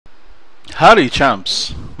Howdy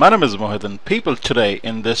champs, my name is Mohit and people, today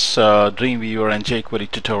in this Dreamweaver and Jquery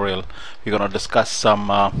tutorial we're going to discuss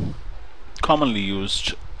some commonly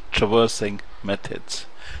used traversing methods,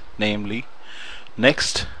 namely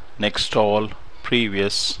next, nextAll,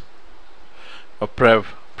 previous, prev,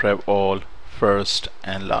 prevAll, first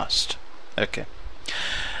and last. Okay.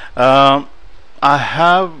 I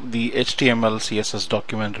have the HTML CSS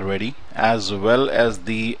document ready as well as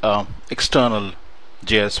the external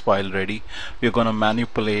JS file ready. We're going to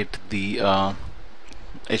manipulate the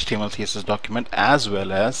HTML CSS document as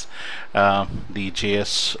well as the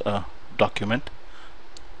JS document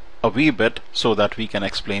a wee bit so that we can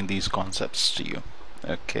explain these concepts to you.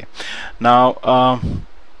 Okay, now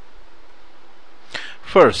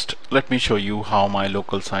first let me show you how my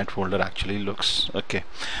local site folder actually looks. Okay,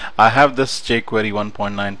 I have this jQuery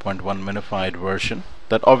 1.9.1 minified version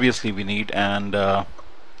that obviously we need, and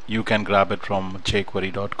you can grab it from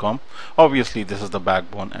jquery.com. Obviously this is the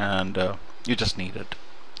backbone and you just need it.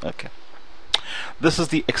 Okay, this is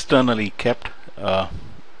the externally kept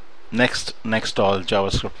nextAll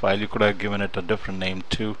JavaScript file. You could have given it a different name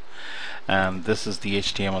too, and this is the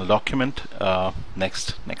HTML document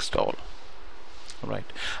nextAll.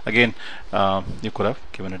 Right, again you could have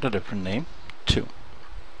given it a different name too.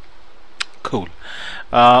 Cool.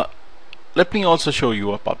 Let me also show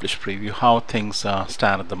you a published preview, how things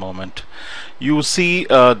stand at the moment. You see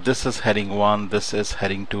this is heading 1, this is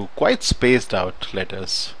heading 2, quite spaced out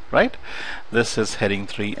letters, right? This is heading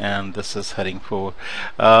 3 and this is heading 4.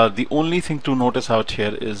 The only thing to notice out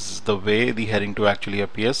here is the way the heading 2 actually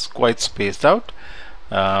appears, quite spaced out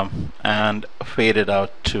and faded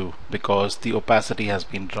out too, because the opacity has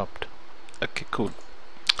been dropped. Okay, cool.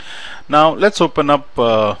 Now let's open up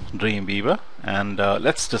Dreamweaver and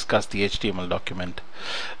let's discuss the HTML document.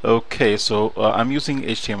 Okay, so I'm using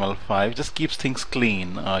HTML5. Just keeps things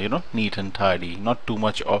clean, neat and tidy, not too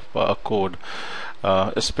much of code,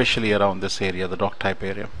 especially around this area, the doc type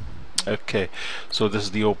area. Okay, so this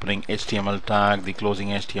is the opening HTML tag, the closing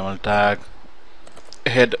HTML tag,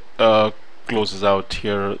 head closes out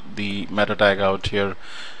here, the meta tag out here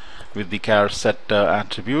with the char set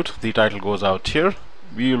attribute, the title goes out here.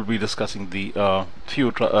 We will be discussing the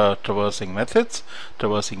few traversing methods.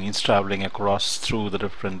 Traversing means traveling across through the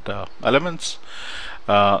different elements.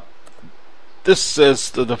 This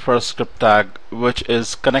is the first script tag, which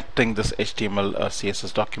is connecting this HTML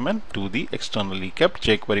CSS document to the externally kept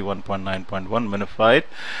jQuery 1.9.1 minified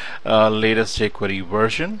latest jQuery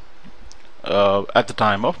version at the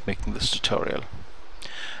time of making this tutorial.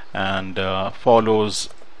 And follows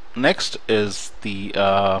next is the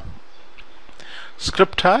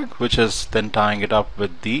script tag, which is then tying it up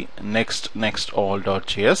with the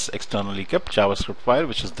nextall.js externally kept JavaScript file,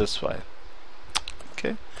 which is this file.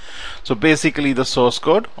 Okay, so basically the source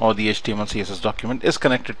code or the HTML CSS document is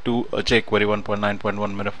connected to a jQuery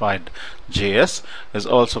 1.9.1 minified JS, is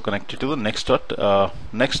also connected to the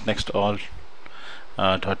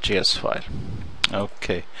nextall.js file.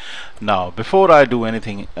 Okay, now before I do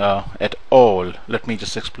anything at all, let me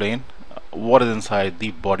just explain what is inside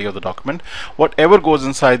the body of the document. Whatever goes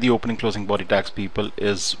inside the opening closing body tags, people,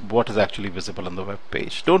 is what is actually visible on the web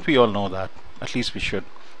page. Don't we all know that? At least we should.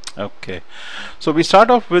 Okay, so we start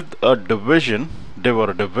off with a division, div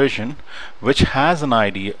or a division, which has an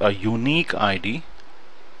ID, a unique ID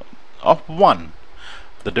of 1.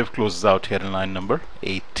 The div closes out here in line number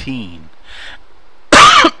 18.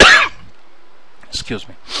 Excuse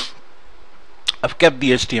me. I've kept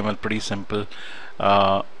the HTML pretty simple.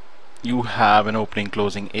 You have an opening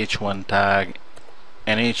closing h1 tag,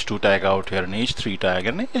 an h2 tag out here, an h3 tag,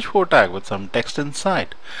 and an h4 tag with some text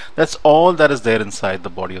inside. That's all that is there inside the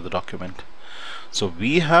body of the document. So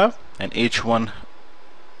we have an h1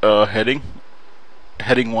 heading,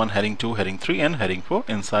 heading 1, heading 2, heading 3, and heading 4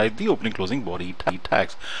 inside the opening closing body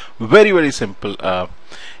tags. Very simple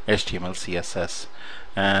HTML CSS.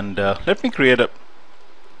 And let me create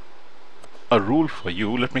a rule for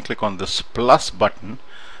you. Let me click on this plus button.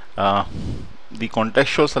 The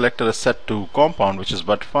contextual selector is set to compound, which is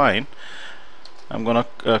but fine. I'm gonna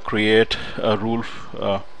create a rule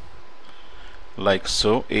like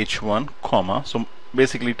so, h1 comma, so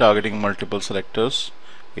basically targeting multiple selectors,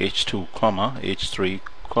 h2 comma, h3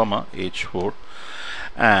 comma, h4,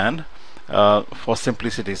 and for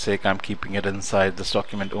simplicity's sake I'm keeping it inside this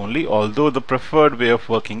document only, although the preferred way of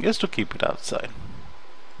working is to keep it outside,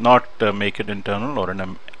 not make it internal or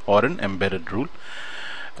an embedded rule.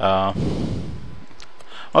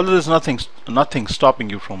 Although there's nothing stopping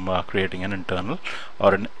you from creating an internal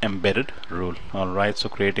or an embedded rule. Alright, so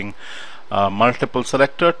creating multiple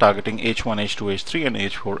selector targeting h1, h2, h3 and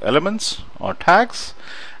h4 elements or tags,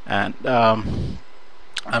 and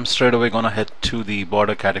I'm straight away gonna head to the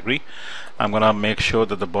border category. I'm gonna make sure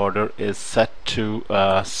that the border is set to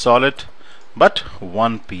solid but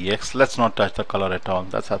 1px. Let's not touch the color at all,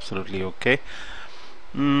 that's absolutely okay.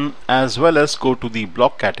 As well as go to the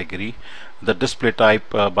block category. The display type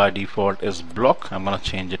by default is block. I'm gonna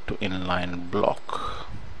change it to inline block.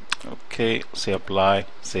 Okay, say apply,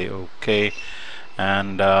 say okay,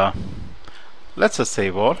 and let's just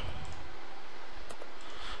save all,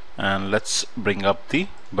 and let's bring up the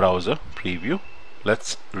browser preview.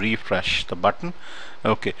 Let's refresh the button.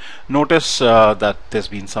 Okay, notice that there's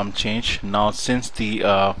been some change now. Since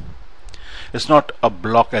the it's not a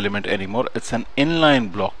block element anymore, it's an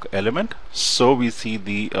inline block element, so we see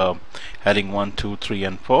the heading 1, 2, 3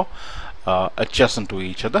 and 4 adjacent to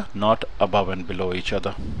each other, not above and below each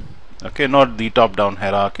other. Okay, not the top down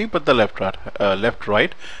hierarchy, but the left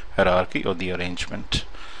right hierarchy or the arrangement.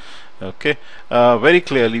 Okay, very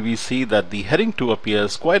clearly we see that the heading 2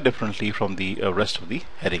 appears quite differently from the rest of the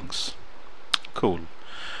headings. Cool.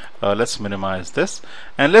 Let's minimize this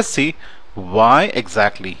and let's see why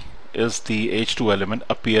exactly is the H2 element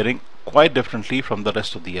appearing quite differently from the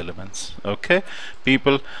rest of the elements. Okay,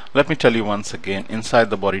 people, let me tell you once again, inside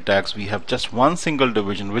the body tags we have just one single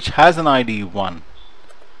division which has an ID 1,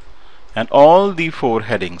 and all the 4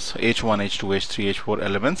 headings H1, H2, H3, H4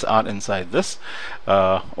 elements are inside this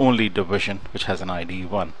only division which has an ID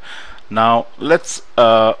 1. Now let's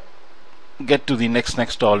get to the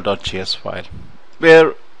nextAll.js file,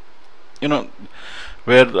 where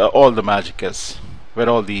all the magic is, where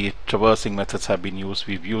all the traversing methods have been used.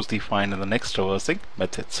 We've used the find and the next traversing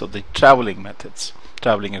methods, so the traveling methods,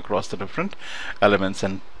 traveling across the different elements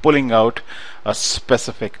and pulling out a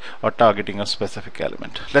specific or targeting a specific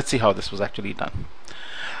element. Let's see how this was actually done.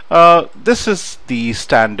 This is the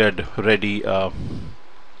standard ready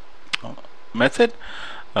method.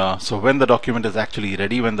 So when the document is actually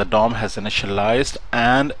ready, when the DOM has initialized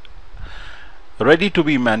and ready to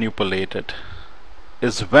be manipulated,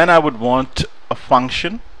 is when I would want a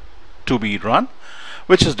function to be run,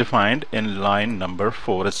 which is defined in line number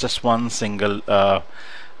 4. It's just one single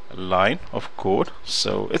line of code,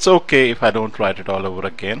 so it's okay if I don't write it all over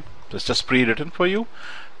again. It's just pre-written for you.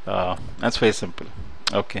 That's very simple.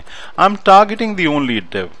 Okay, I'm targeting the only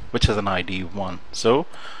div which has an ID 1, so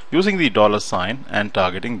using the $sign and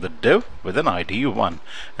targeting the div with an ID 1,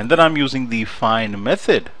 and then I'm using the find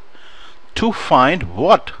method to find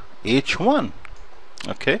what? H1.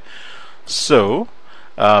 Okay, so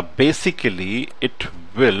basically it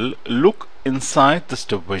will look inside this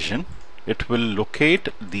division, it will locate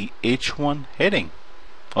the H1 heading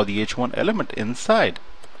or the H1 element inside.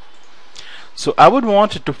 So I would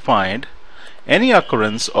want it to find any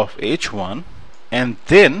occurrence of H1, and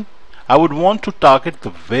then I would want to target the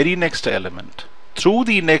very next element through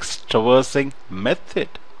the next traversing method.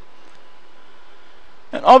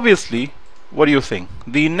 And obviously, what do you think?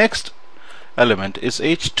 The next element is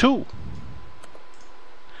H2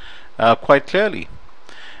 quite clearly,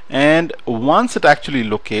 and once it actually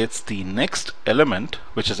locates the next element,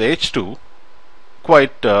 which is H2,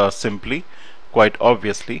 quite simply, quite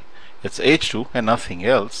obviously it's H2 and nothing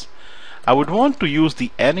else, I would want to use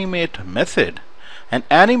the animate method and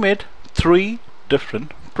animate 3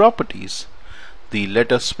 different properties: the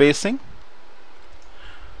letter spacing,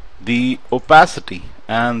 the opacity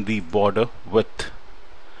and the border width.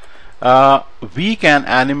 We can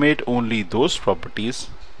animate only those properties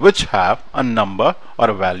which have a number or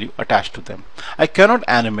a value attached to them. I cannot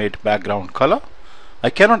animate background color, I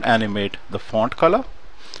cannot animate the font color,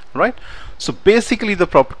 right? So basically the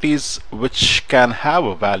properties which can have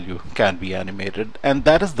a value can be animated, and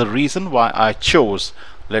that is the reason why I chose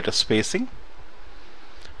letter spacing,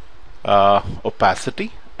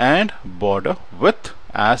 opacity and border width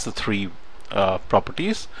as the 3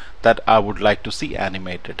 properties that I would like to see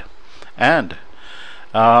animated. And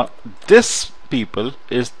this, people,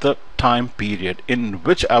 is the time period in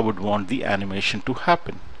which I would want the animation to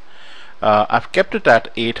happen. I've kept it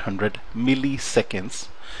at 800 milliseconds.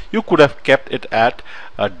 You could have kept it at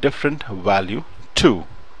a different value too.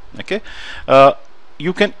 Okay,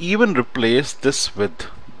 you can even replace this with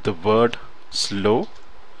the word slow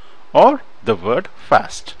or the word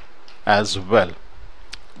fast as well,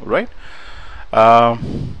 right?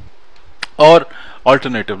 Or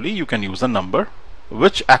alternatively, you can use a number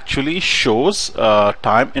which actually shows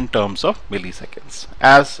time in terms of milliseconds,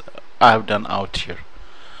 as I have done out here.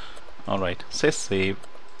 Alright, say save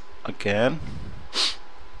again.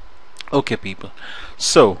 Okay people,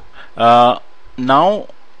 so now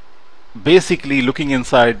basically looking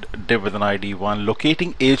inside div with an ID 1,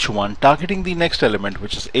 locating H1, targeting the next element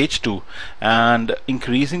which is H2, and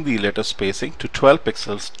increasing the letter spacing to 12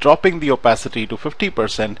 pixels, dropping the opacity to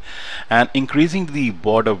 50%, and increasing the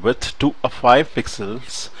border width to 5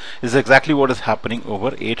 pixels is exactly what is happening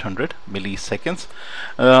over 800 milliseconds.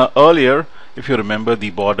 Earlier, if you remember, the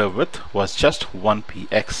border width was just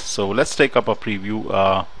 1px. So let's take up a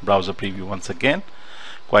preview, browser preview once again.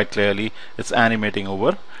 Quite clearly, it's animating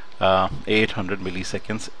over 800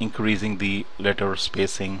 milliseconds, increasing the letter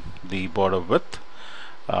spacing, the border width,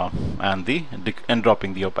 and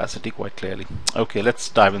dropping the opacity quite clearly. Okay, let's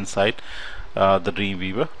dive inside the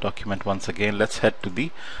Dreamweaver document once again. Let's head to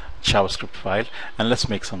the JavaScript file and let's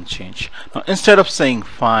make some change. Now, instead of saying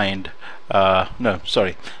find,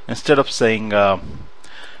 instead of saying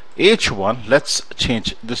H1, let's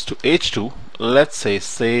change this to H2. Let's say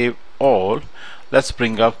save all. Let's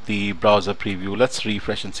bring up the browser preview. Let's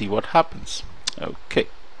refresh and see what happens. Okay.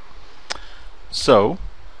 So,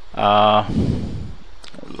 I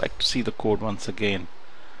would like to see the code once again.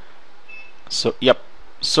 So, yep.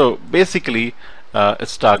 So basically,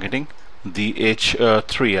 it's targeting the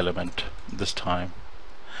H3 element this time,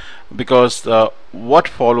 because what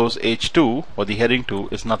follows H2 or the heading 2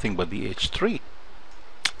 is nothing but the H3.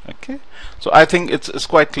 Okay, so I think it's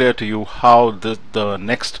quite clear to you how the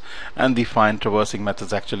next and the find traversing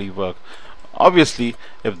methods actually work. Obviously,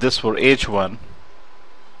 if this were H1,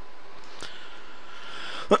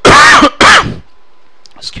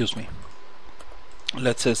 excuse me,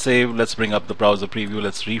 let's say save, let's bring up the browser preview,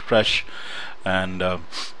 let's refresh, and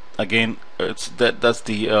again that's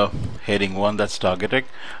the heading 1 that's targeted,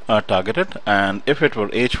 and if it were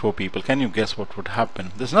H4 people, can you guess what would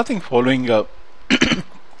happen? There's nothing following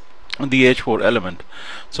the H4 element,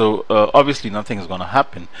 so obviously nothing is going to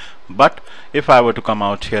happen. But if I were to come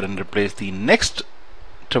out here and replace the next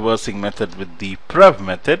traversing method with the prev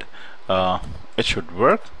method, it should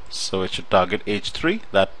work. So it should target H3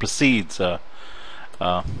 that precedes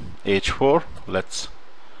H4. Let's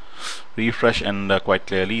refresh, and quite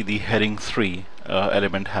clearly the heading 3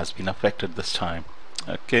 element has been affected this time.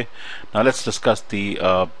 Okay, now let's discuss the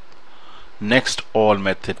nextAll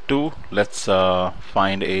method too. Let's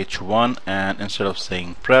find H1, and instead of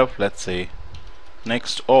saying prev, let's say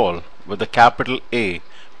nextAll with a capital A.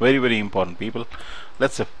 Very, very important, people.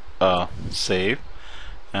 Let's save,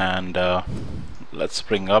 and let's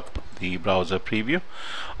bring up the browser preview.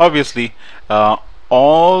 Obviously,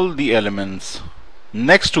 all the elements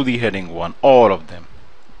next to the heading 1, all of them,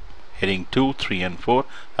 heading 2, 3, and 4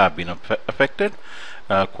 have been affected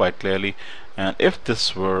quite clearly. And if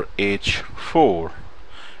this were H4,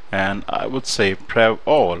 and I would say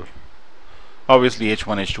prevAll, obviously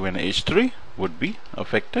H1, H2, and H3 would be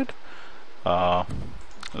affected.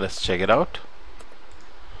 Let's check it out.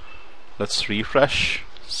 Let's refresh.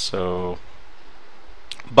 So,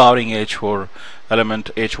 barring H4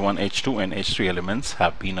 element, H1, H2, and H3 elements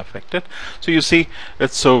have been affected. So you see,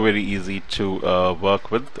 it's so very easy to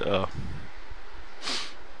work with.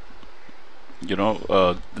 The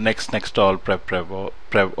nextAll,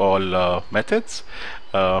 prevAll methods,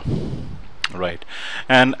 right?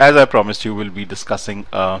 And as I promised you, we'll be discussing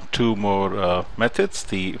 2 more methods,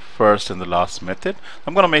 the first and the last method.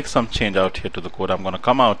 I'm going to make some change out here to the code. I'm going to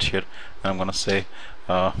come out here and I'm going to say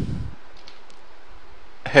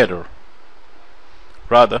header.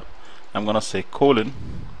 Rather, I'm going to say colon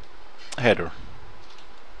header.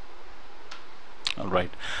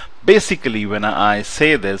 Alright, basically when I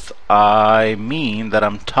say this, I mean that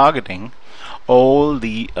I'm targeting all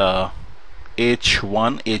the H1,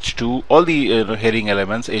 H2, all the heading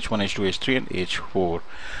elements, H1, H2, H3, and H4.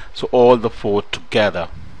 So all the 4 together.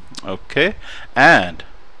 Okay, but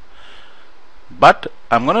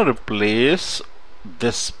I'm going to replace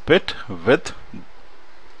this bit with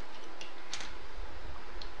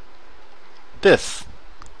this.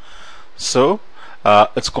 So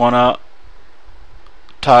it's gonna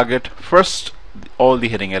target first all the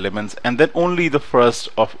heading elements, and then only the first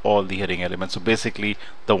of all the heading elements. So basically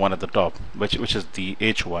the one at the top, which is the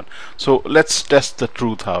H1. So let's test the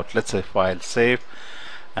truth out. Let's say file save,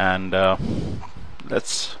 and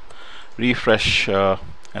let's refresh and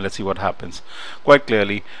let's see what happens. Quite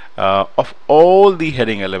clearly, of all the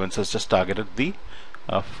heading elements, it's just targeted the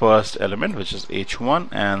first element, which is H1.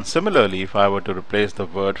 And similarly, if I were to replace the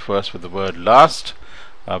word first with the word last,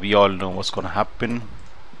 we all know what's going to happen,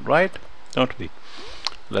 right? Don't we?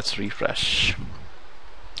 Let's refresh,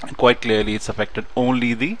 and quite clearly it's affected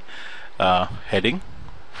only the heading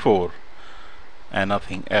 4 and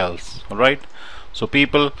nothing else. Alright, so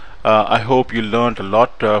people, I hope you learned a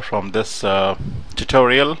lot from this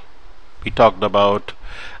tutorial. We talked about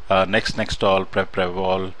nextAll,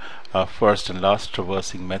 prevAll, first and last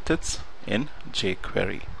traversing methods in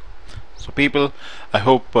jQuery. So people, I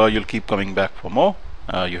hope you'll keep coming back for more.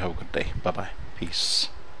 You have a good day. Bye bye. Peace.